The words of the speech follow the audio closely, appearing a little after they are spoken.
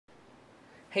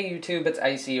Hey YouTube, it's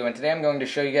ICU, and today I'm going to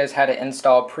show you guys how to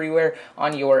install Preware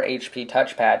on your HP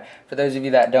TouchPad. For those of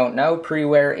you that don't know,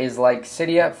 Preware is like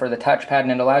Cydia for the touchpad,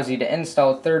 and it allows you to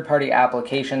install third-party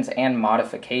applications and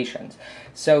modifications.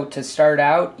 So to start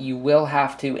out, you will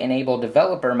have to enable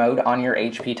developer mode on your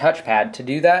HP TouchPad. To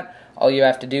do that, all you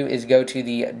have to do is go to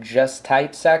the Just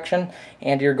Type section,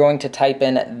 and you're going to type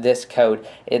in this code.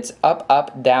 It's up,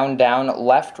 up, down, down,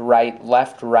 left, right,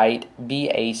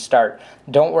 BA start.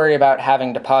 Don't worry about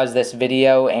having to pause this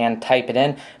video and type it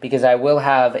in, because I will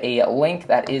have a link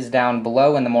that is down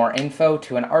below in the more info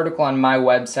to an article on my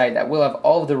website that will have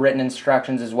all of the written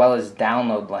instructions as well as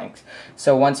download links.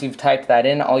 So once you've typed that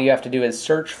in, all you have to do is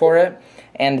search for it,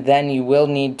 and then you will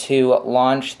need to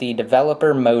launch the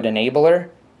developer mode enabler.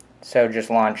 So just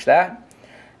launch that,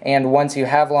 and once you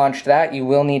have launched that, you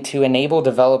will need to enable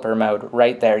developer mode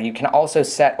right there. You can also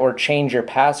set or change your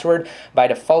password. By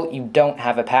default, you don't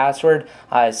have a password,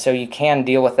 so you can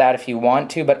deal with that if you want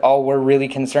to, but all we're really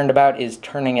concerned about is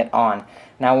turning it on.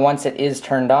 Now once it is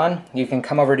turned on, you can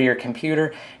come over to your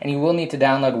computer, and you will need to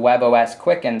download WebOS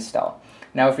Quick Install.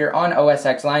 Now if you're on OS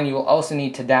X Line, you will also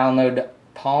need to download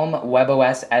Palm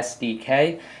WebOS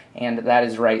SDK, and that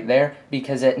is right there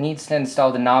because it needs to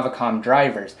install the Navicom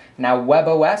drivers. Now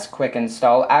WebOS Quick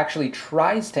Install actually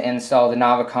tries to install the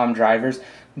Navicom drivers,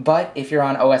 but if you're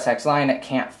on OS X Line, it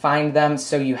can't find them,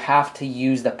 so you have to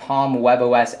use the Palm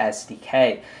WebOS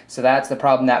SDK. So that's the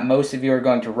problem that most of you are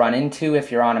going to run into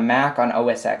if you're on a Mac on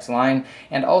OS X Line,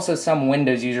 and also some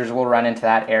Windows users will run into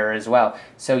that error as well.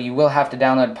 So you will have to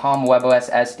download Palm WebOS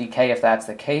SDK if that's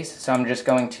the case. So I'm just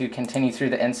going to continue through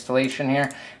the installation here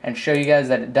and show you guys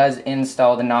that it does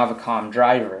install the Navicom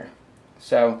driver.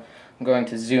 So I'm going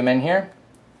to zoom in here.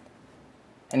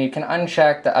 And you can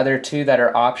uncheck the other two that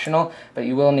are optional, but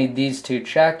you will need these two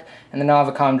checked, and the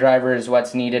Navicom driver is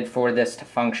what's needed for this to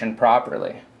function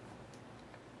properly.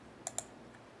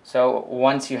 So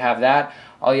once you have that,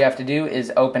 all you have to do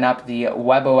is open up the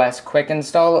WebOS Quick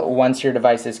Install once your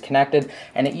device is connected,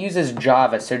 and it uses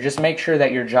Java, so just make sure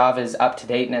that your Java is up to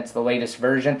date and it's the latest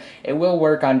version. It will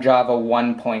work on Java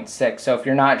 1.6, so if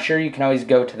you're not sure, you can always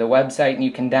go to the website and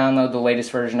you can download the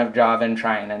latest version of Java and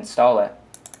try and install it.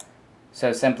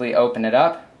 So simply open it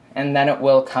up, and then it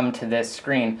will come to this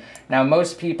screen. Now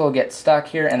most people get stuck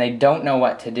here and they don't know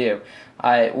what to do.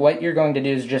 What you're going to do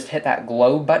is just hit that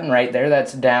globe button right there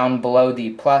that's down below the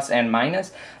plus and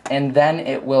minus, and then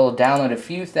it will download a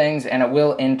few things, and it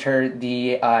will enter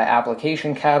the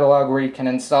application catalog where you can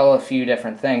install a few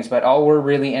different things. But all we're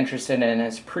really interested in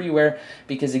is Preware,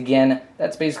 because again,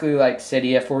 that's basically like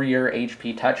Cydia for your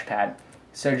HP TouchPad.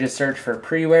 So just search for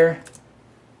Preware,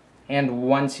 and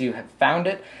once you have found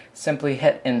it, simply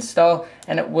hit install,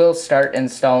 and it will start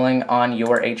installing on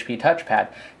your HP TouchPad.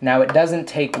 Now it doesn't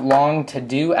take long to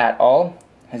do at all.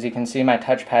 As you can see, my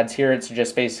touchpad's here, it's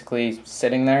just basically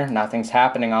sitting there, nothing's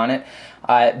happening on it,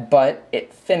 but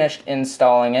it finished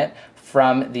installing it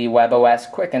from the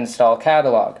WebOS Quick Install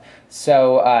catalog.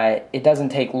 So it doesn't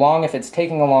take long. If it's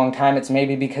taking a long time, it's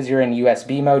maybe because you're in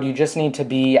USB mode. You just need to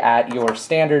be at your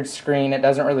standard screen. It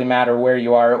doesn't really matter where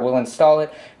you are. It will install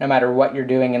it no matter what you're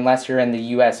doing unless you're in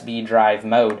the USB drive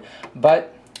mode.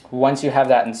 But once you have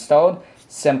that installed,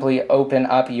 simply open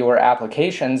up your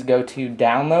applications, go to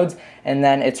Downloads, and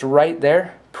then it's right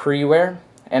there, Preware,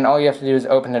 and all you have to do is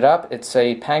open it up. It's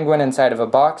a penguin inside of a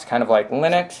box, kind of like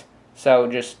Linux,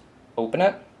 so just open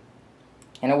it.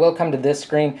 And it will come to this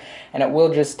screen, and it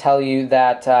will just tell you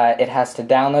that it has to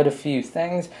download a few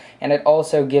things, and it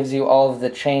also gives you all of the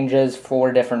changes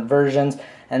for different versions.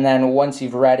 And then once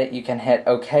you've read it, you can hit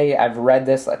OK, I've read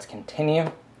this, let's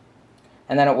continue.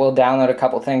 And then it will download a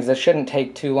couple things. This shouldn't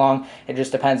take too long. It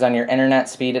just depends on your internet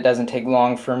speed. It doesn't take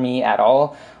long for me at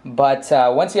all. But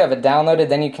once you have it downloaded,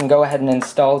 then you can go ahead and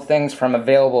install things from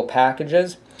available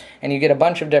packages. And you get a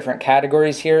bunch of different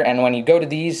categories here, and when you go to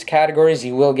these categories,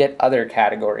 you will get other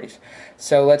categories.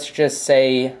 So let's just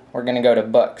say we're going to go to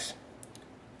books.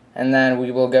 And then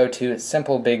we will go to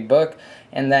Simple Big Book,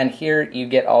 and then here you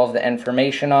get all of the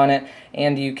information on it,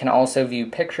 and you can also view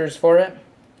pictures for it.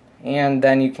 And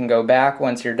then you can go back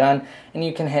once you're done, and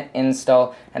you can hit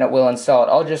install, and it will install it.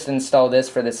 I'll just install this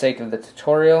for the sake of the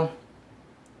tutorial.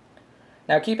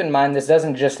 Now keep in mind, this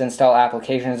doesn't just install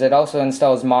applications, it also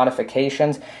installs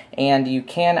modifications, and you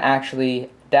can actually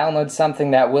download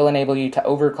something that will enable you to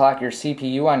overclock your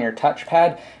CPU on your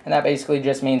touchpad, and that basically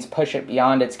just means push it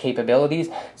beyond its capabilities.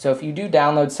 So if you do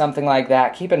download something like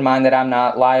that, keep in mind that I'm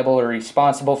not liable or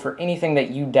responsible for anything that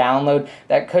you download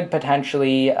that could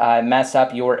potentially mess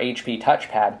up your HP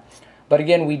touchpad. But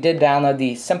again, we did download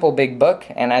the Simple Big Book,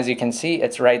 and as you can see,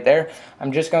 it's right there.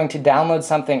 I'm just going to download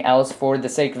something else for the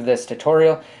sake of this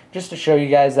tutorial, just to show you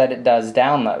guys that it does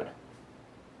download.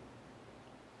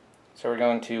 So we're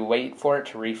going to wait for it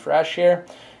to refresh here,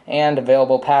 and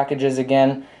available packages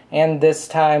again, and this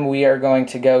time we are going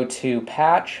to go to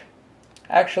patch.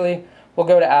 Actually, we'll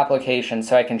go to application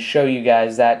so I can show you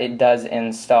guys that it does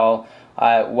install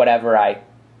whatever I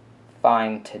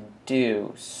find to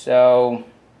do. So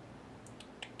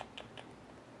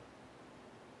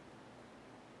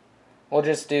we'll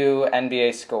just do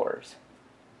NBA scores.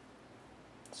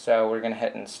 So we're going to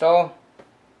hit install.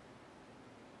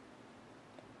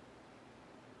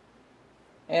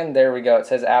 And there we go, it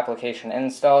says application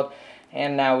installed.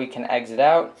 And now we can exit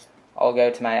out. I'll go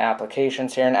to my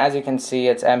applications here, and as you can see,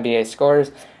 it's NBA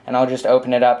scores, and I'll just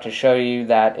open it up to show you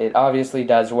that it obviously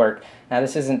does work. Now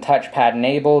this isn't touchpad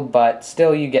enabled, but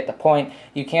still you get the point.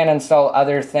 You can install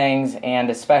other things, and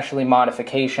especially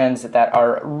modifications that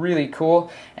are really cool.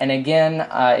 And again,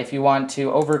 if you want to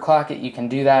overclock it, you can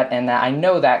do that, and I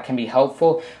know that can be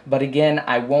helpful, but again,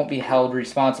 I won't be held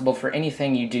responsible for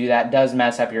anything you do that does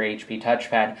mess up your HP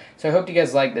touchpad. So I hope you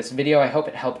guys liked this video. I hope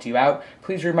it helped you out.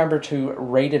 Please remember to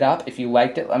rate it up if you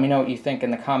liked it. Let me know what you think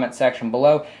in the comment section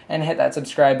below, and hit that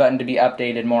subscribe button to be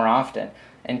updated more often.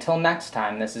 Until next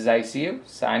time, this is ICU,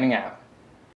 signing out.